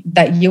point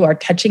that you are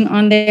touching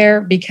on there,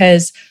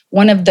 because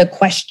one of the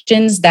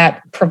questions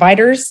that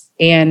providers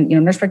and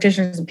nurse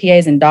practitioners and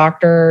PAs and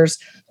doctors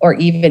or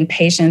even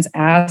patients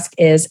ask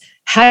is,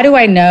 how do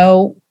I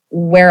know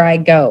where I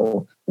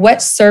go?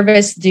 What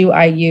service do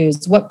I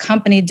use? What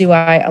company do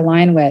I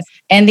align with?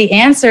 And the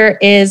answer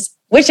is,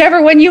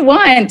 whichever one you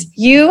want.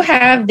 You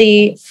have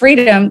the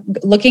freedom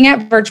looking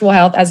at virtual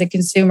health as a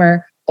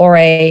consumer or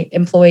a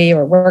employee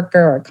or worker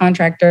or a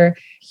contractor.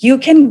 You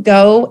can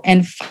go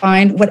and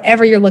find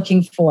whatever you're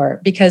looking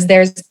for because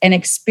there's an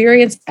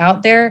experience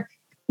out there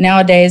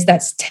nowadays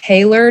that's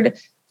tailored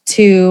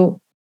to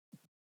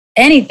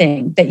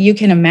anything that you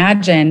can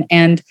imagine.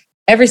 And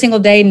every single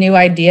day, new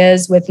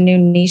ideas with new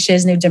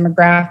niches, new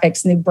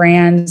demographics, new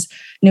brands,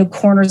 new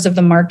corners of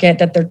the market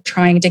that they're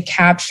trying to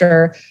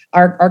capture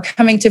are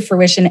coming to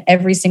fruition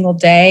every single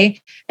day.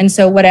 And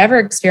so whatever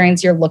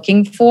experience you're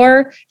looking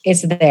for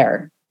is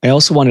there. I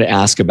also wanted to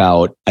ask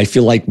about, I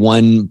feel like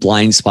one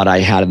blind spot I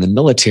had in the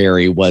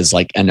military was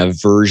like an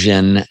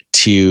aversion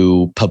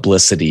to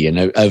publicity and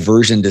an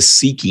aversion to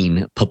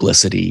seeking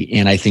publicity.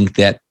 And I think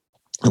that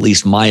at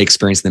least my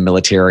experience in the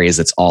military is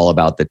it's all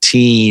about the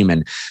team.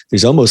 And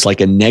there's almost like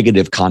a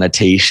negative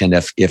connotation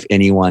if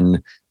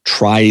anyone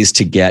tries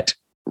to get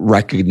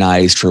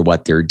recognized for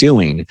what they're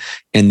doing.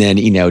 And then,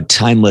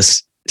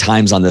 timeless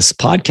times on this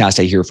podcast,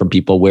 I hear from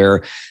people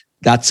where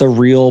that's a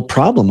real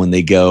problem when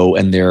they go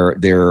and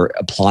they're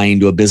applying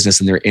to a business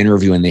and they're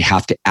interviewing, they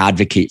have to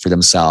advocate for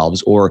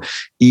themselves, or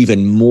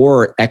even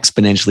more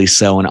exponentially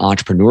so in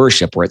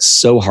entrepreneurship, where it's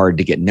so hard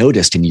to get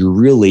noticed and you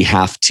really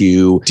have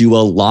to do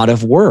a lot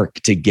of work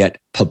to get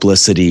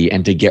publicity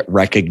and to get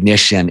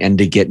recognition and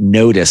to get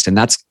noticed. And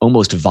that's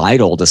almost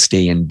vital to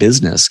stay in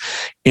business.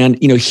 And,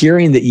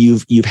 hearing that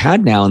you've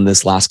had now in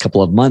this last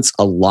couple of months,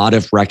 a lot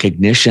of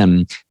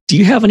recognition. Do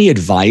you have any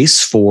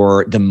advice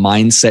for the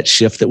mindset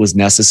shift that was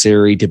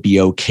necessary to be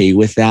okay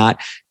with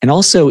that? And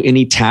also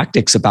any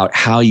tactics about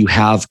how you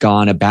have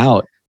gone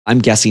about, I'm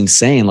guessing,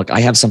 saying, look, I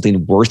have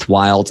something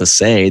worthwhile to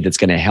say that's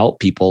going to help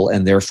people.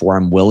 And therefore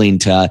I'm willing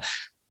to,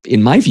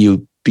 in my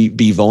view,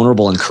 be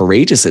vulnerable and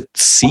courageous at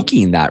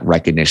seeking that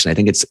recognition. I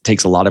think it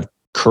takes a lot of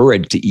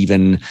courage to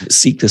even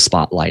seek the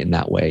spotlight in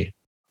that way.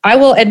 I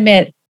will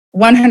admit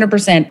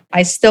 100%,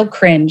 I still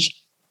cringe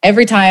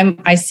every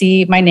time I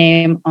see my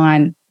name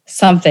on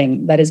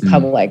something that is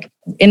public.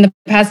 In the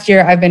past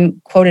year, I've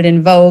been quoted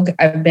in Vogue.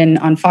 I've been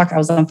on Fox. I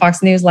was on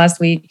Fox News last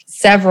week.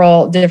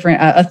 Several different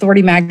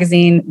Authority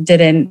magazine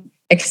did an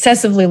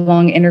excessively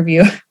long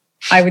interview,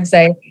 I would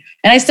say.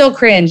 And I still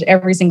cringe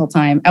every single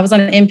time. I was on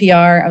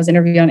NPR. I was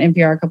interviewed on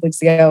NPR a couple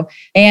weeks ago.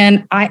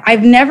 And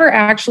I've never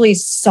actually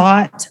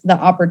sought the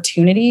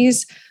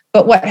opportunities.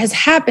 But what has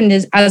happened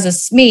is, as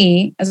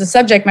a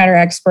subject matter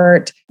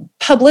expert,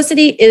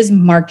 publicity is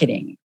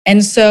marketing.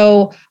 And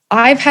so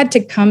I've had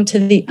to come to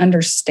the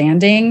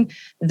understanding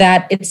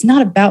that it's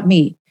not about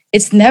me.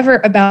 It's never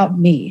about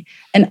me.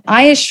 And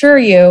I assure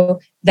you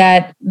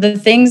that the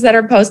things that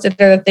are posted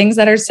or the things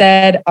that are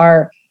said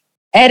are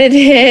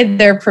edited,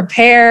 they're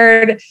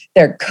prepared,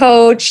 they're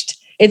coached.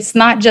 It's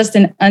not just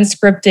an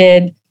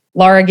unscripted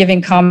Laura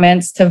giving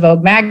comments to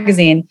Vogue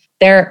magazine.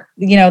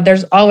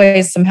 There's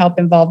always some help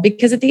involved,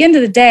 because at the end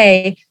of the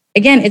day,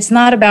 again, it's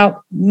not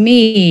about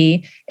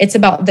me. It's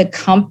about the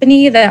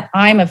company that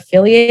I'm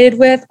affiliated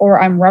with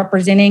or I'm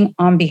representing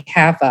on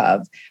behalf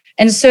of.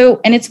 And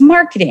it's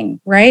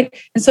marketing, right?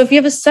 And so if you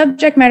have a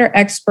subject matter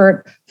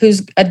expert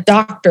who's a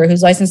doctor,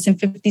 who's licensed in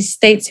 50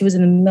 states, who was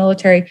in the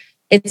military,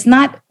 it's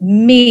not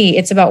me.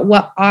 It's about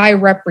what I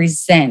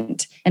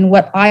represent and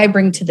what I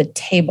bring to the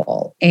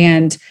table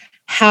and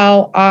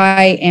how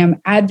I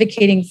am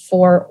advocating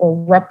for or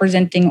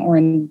representing or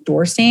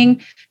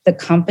endorsing the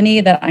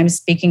company that I'm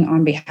speaking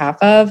on behalf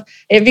of.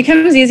 It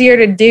becomes easier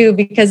to do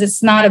because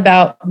it's not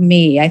about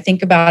me. I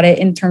think about it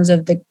in terms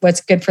of what's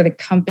good for the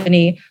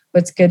company,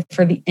 what's good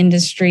for the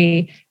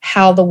industry,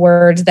 how the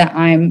words that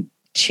I'm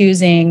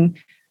choosing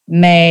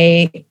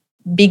may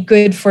be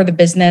good for the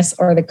business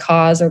or the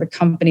cause or the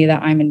company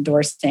that I'm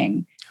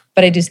endorsing.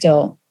 But I do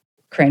still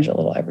cringe a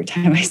little every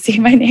time I see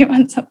my name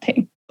on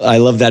something. I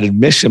love that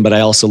admission, but I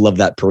also love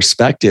that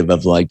perspective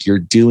of like, you're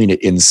doing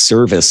it in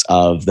service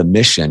of the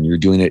mission. You're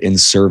doing it in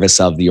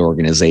service of the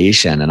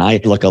organization. And I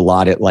look a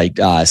lot at like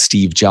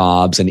Steve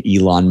Jobs and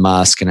Elon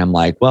Musk. And I'm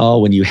like, well,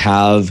 when you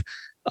have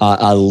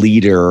a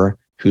leader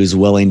who's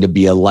willing to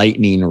be a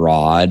lightning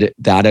rod,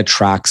 that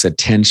attracts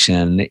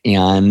attention.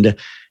 And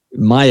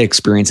my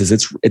experience is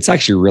it's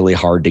actually really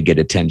hard to get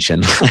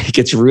attention. Like,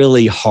 it's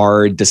really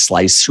hard to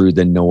slice through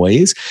the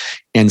noise.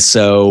 And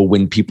so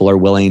when people are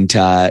willing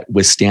to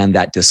withstand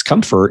that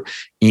discomfort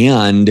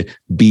and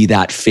be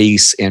that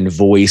face and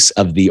voice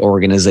of the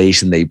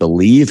organization they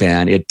believe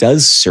in, it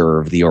does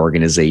serve the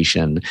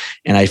organization.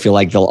 And I feel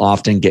like they'll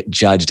often get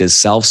judged as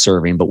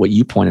self-serving. But what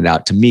you pointed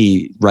out to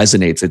me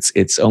resonates.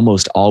 It's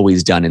almost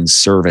always done in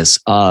service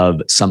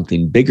of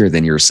something bigger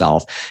than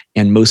yourself.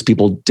 And most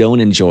people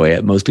don't enjoy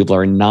it. Most people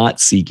are not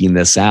seeking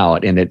this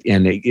out. And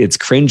it's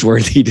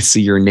cringeworthy to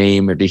see your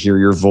name or to hear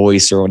your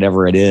voice or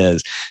whatever it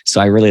is. So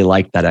I really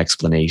like that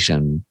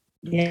explanation.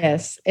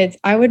 Yes,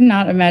 I would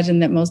not imagine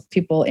that most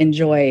people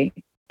enjoy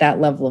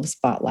that level of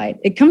spotlight.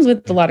 It comes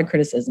with a lot of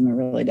criticism. It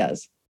really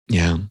does.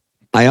 Yeah.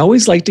 I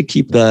always like to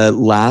keep the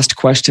last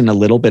question a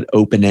little bit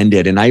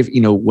open-ended. And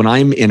when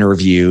I'm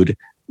interviewed,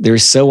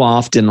 there's so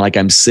often like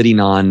I'm sitting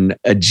on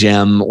a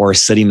gem or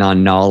sitting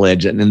on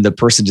knowledge, and then the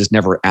person just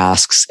never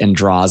asks and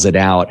draws it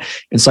out.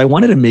 And so I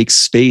wanted to make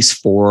space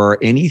for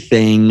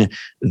anything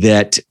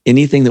that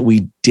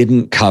we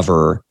didn't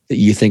cover that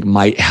you think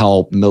might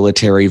help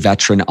military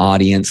veteran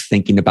audience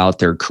thinking about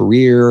their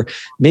career,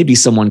 maybe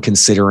someone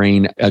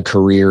considering a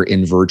career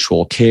in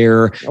virtual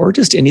care, or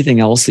just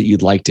anything else that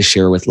you'd like to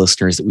share with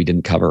listeners that we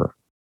didn't cover.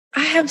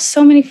 I have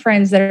so many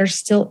friends that are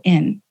still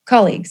in,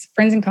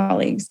 friends and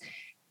colleagues.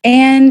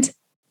 And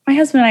my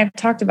husband and I have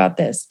talked about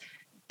this.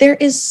 There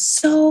is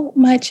so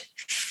much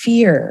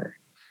fear.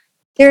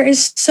 There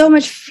is so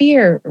much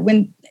fear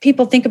when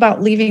people think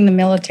about leaving the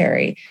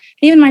military.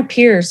 Even my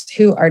peers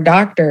who are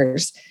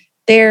doctors,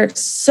 they're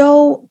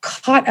so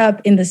caught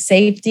up in the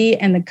safety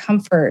and the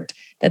comfort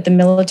that the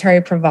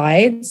military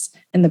provides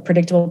and the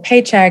predictable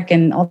paycheck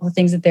and all the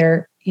things that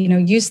they're,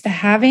 used to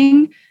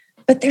having.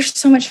 But there's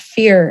so much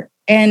fear.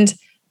 And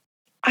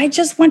I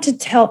just want to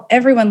tell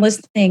everyone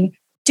listening,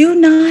 do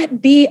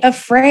not be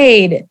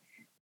afraid.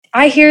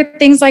 I hear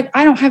things like,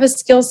 I don't have a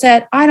skill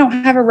set. I don't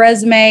have a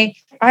resume.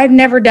 I've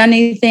never done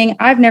anything.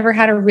 I've never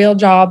had a real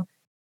job.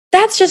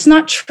 That's just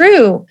not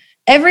true.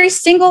 Every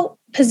single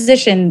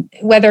position,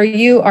 whether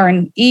you are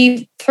an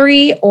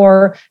E3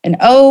 or an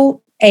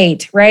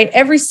O8, right?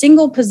 Every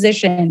single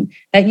position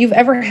that you've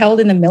ever held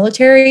in the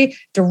military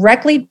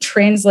directly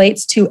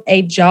translates to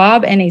a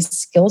job and a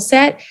skill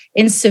set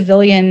in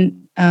civilian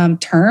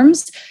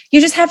terms. You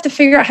just have to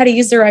figure out how to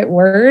use the right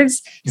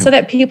words so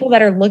that people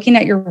that are looking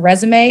at your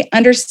resume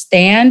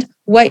understand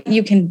what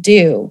you can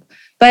do.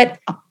 But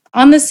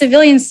on the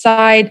civilian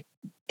side,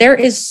 there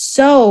is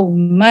so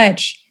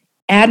much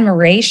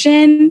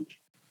admiration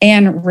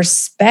and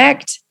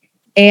respect,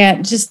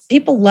 and just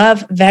people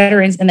love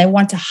veterans and they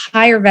want to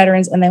hire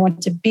veterans and they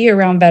want to be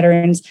around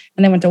veterans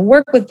and they want to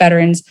work with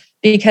veterans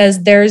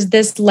because there's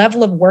this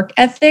level of work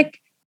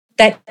ethic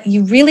that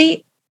you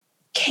really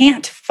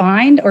can't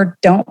find or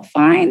don't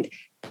find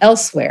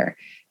elsewhere.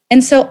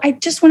 And so I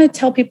just want to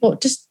tell people,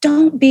 just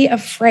don't be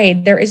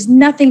afraid. There is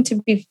nothing to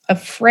be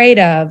afraid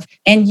of.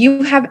 And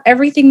you have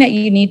everything that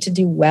you need to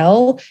do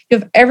well. You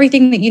have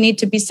everything that you need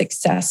to be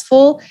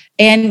successful.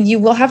 And you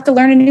will have to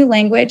learn a new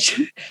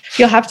language.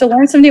 You'll have to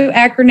learn some new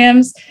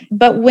acronyms.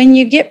 But when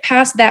you get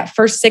past that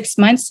first 6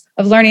 months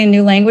of learning a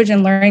new language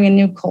and learning a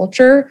new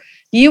culture,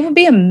 you will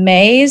be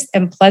amazed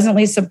and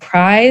pleasantly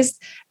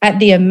surprised at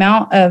the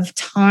amount of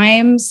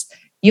times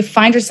you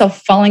find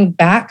yourself falling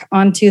back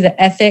onto the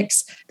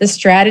ethics, the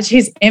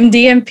strategies,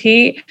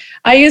 MDMP.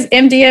 I use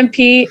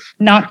MDMP,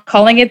 not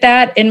calling it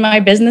that, in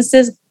my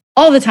businesses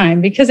all the time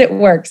because it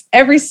works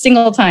every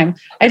single time.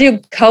 I do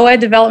COA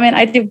development.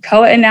 I do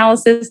COA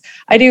analysis.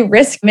 I do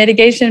risk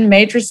mitigation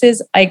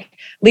matrices, like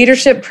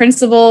leadership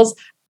principles,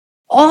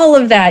 all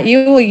of that you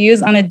will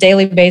use on a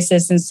daily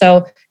basis. And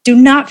so do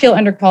not feel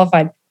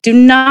underqualified. Do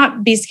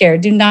not be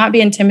scared. Do not be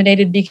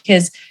intimidated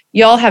because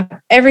y'all have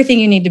everything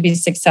you need to be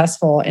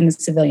successful in the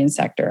civilian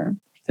sector.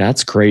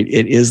 That's great.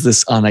 It is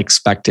this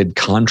unexpected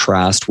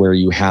contrast where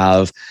you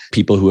have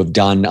people who have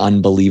done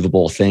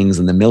unbelievable things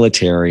in the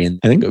military. And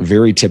I think a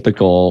very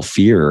typical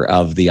fear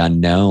of the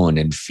unknown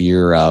and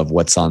fear of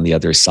what's on the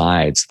other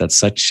side. So that's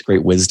such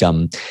great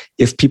wisdom.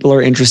 If people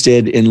are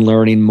interested in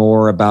learning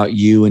more about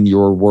you and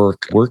your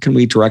work, where can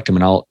we direct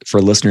them? And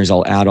for listeners,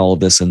 I'll add all of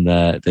this in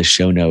the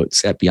show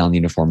notes at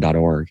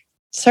beyondtheuniform.org.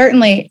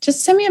 Certainly.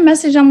 Just send me a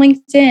message on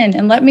LinkedIn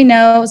and let me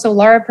know. So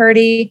Laura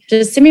Purdy,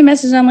 just send me a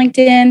message on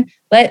LinkedIn.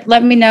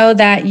 Let me know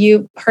that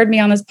you heard me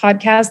on this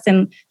podcast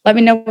and let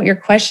me know what your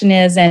question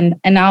is. And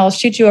I'll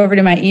shoot you over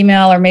to my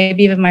email or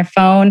maybe even my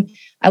phone.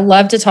 I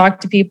love to talk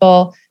to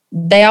people.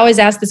 They always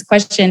ask this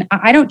question.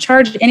 I don't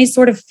charge any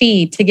sort of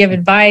fee to give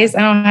advice.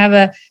 I don't have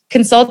a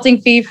consulting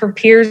fee for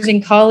peers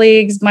and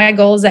colleagues. My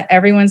goal is that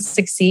everyone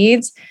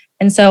succeeds.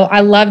 And so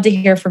I love to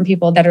hear from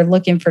people that are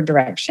looking for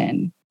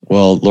direction.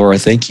 Well, Laura,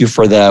 thank you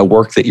for the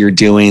work that you're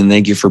doing.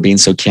 Thank you for being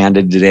so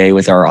candid today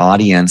with our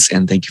audience.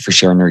 And thank you for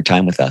sharing your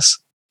time with us.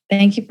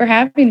 Thank you for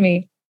having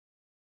me.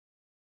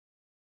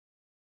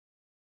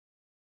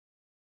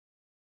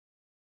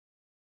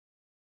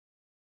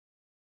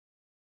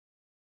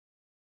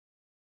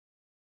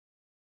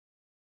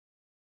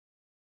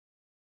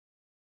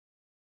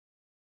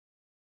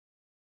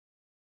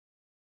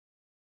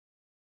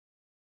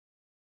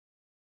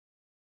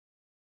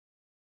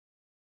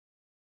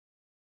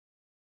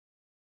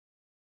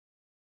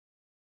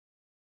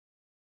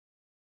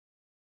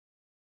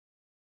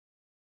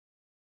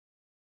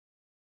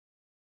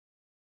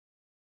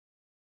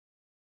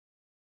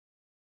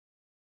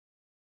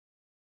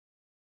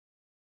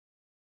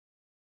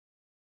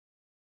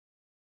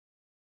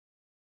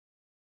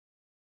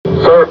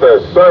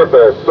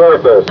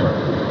 Surface.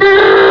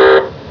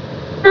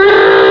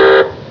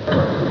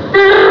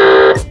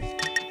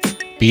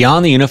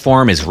 Beyond the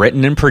Uniform is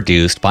written and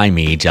produced by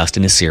me,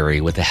 Justin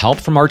Nassiri, with the help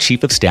from our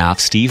Chief of Staff,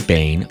 Steve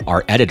Bain,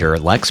 our editor,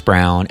 Lex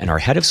Brown, and our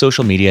Head of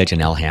Social Media,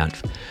 Janelle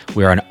Hanf.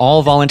 We are an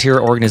all-volunteer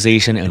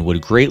organization and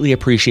would greatly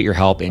appreciate your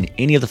help in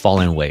any of the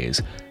following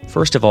ways.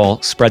 First of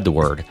all, spread the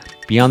word.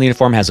 Beyond the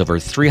Uniform has over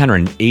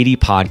 380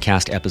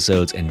 podcast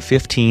episodes and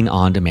 15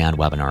 on-demand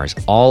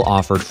webinars, all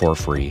offered for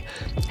free.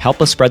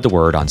 Help us spread the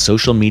word on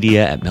social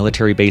media, at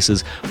military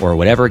bases, or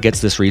whatever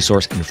gets this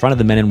resource in front of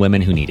the men and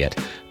women who need it.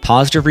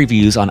 Positive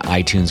reviews on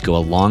iTunes go a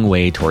long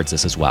way towards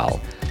this as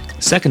well.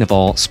 Second of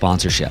all,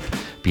 sponsorship.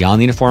 Beyond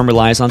the Uniform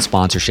relies on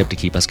sponsorship to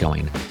keep us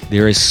going.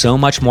 There is so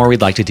much more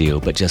we'd like to do,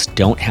 but just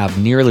don't have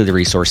nearly the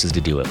resources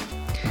to do it.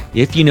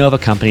 If you know of a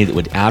company that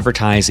would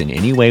advertise in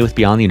any way with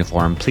Beyond the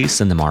Uniform, please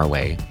send them our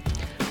way.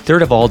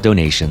 Third of all,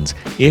 donations.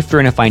 If you're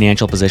in a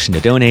financial position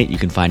to donate, you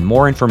can find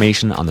more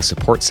information on the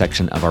support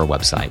section of our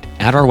website.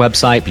 At our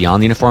website,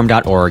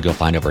 beyondtheuniform.org, you'll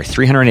find over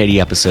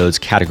 380 episodes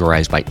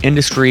categorized by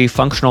industry,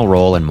 functional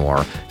role, and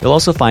more. You'll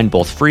also find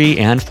both free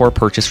and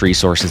for-purchase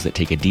resources that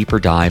take a deeper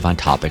dive on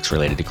topics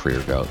related to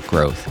career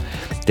growth.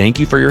 Thank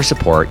you for your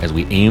support as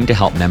we aim to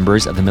help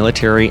members of the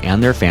military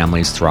and their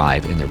families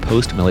thrive in their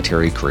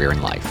post-military career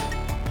and life.